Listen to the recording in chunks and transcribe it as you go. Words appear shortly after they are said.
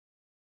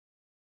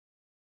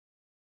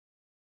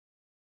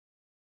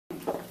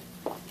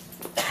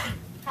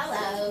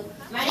So,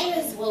 my name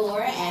is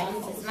Willaura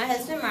Adams. This is my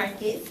husband,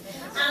 Marcus.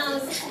 I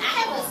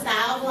have a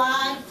style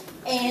blog.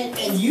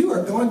 And you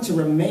are going to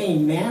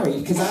remain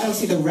married, because I don't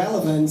see the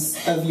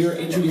relevance of your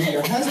introducing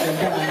your husband,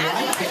 but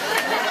I like it.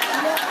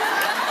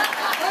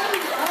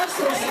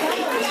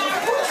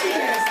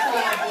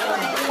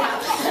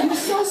 You're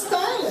so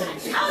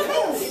stylish.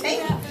 Oh,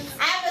 thank you.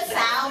 I have a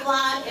style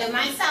blog, and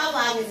my style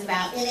blog is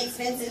about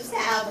inexpensive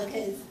style,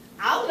 because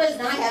all of us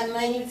don't have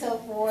money to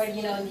afford,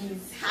 you know,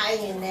 these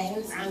high-end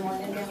names. I'm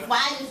one of them. Well,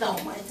 I just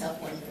don't want to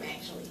afford them,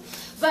 actually.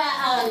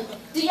 But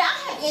do y'all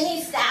have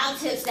any style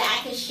tips that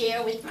I can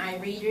share with my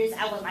readers?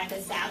 I would like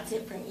a style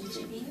tip from each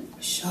of you.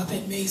 Shop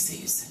at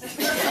Macy's.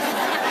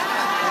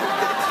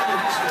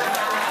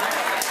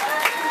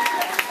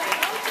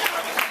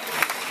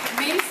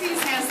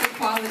 Macy's has the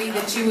quality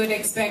that you would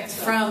expect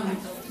from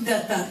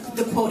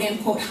the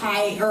quote-unquote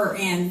higher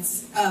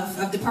ends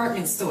of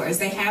department stores.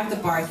 They have the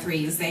bar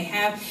threes. They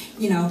have,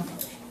 you know,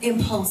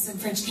 Impulse and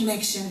French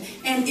Connection,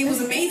 and it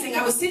was amazing.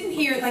 I was sitting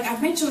here, like I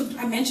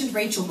mentioned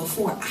Rachel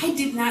before. I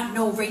did not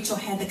know Rachel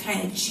had the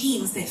kind of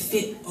jeans that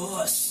fit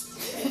us.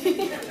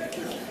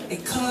 They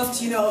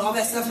cuffed, you know, all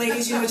that stuff,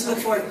 ladies. You know what to look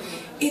for.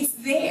 It's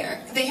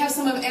there. They have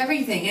some of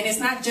everything, and it's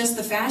not just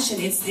the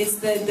fashion. It's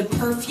the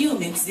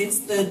perfume. It's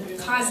the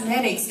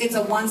cosmetics. It's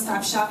a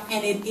one-stop shop,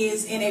 and it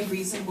is in a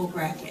reasonable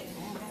bracket.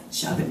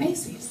 Shop at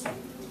Macy's.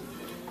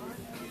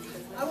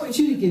 I want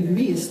you to give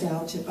me a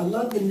style tip. I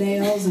love the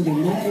nails and the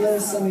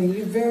necklace. I mean,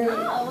 you're very, very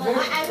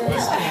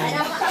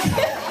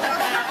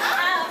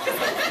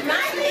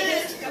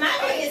My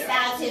biggest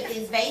style tip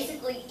is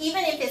basically,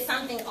 even if it's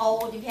something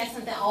old, if you have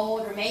something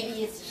old or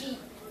maybe it's cheap,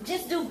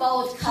 just do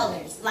bold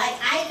colors. Like,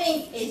 I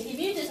think if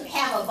you just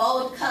have a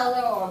bold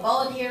color or a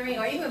bold earring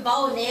or even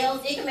bold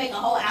nails, it can make a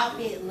whole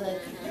outfit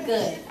look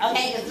good.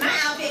 Okay, because my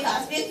outfit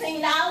costs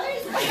 $15.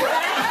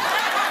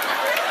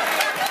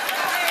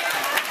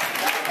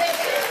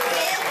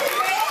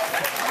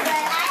 But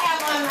I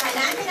have on my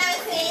 99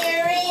 cent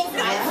earrings,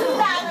 my $2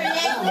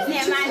 necklace,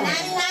 and my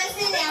 99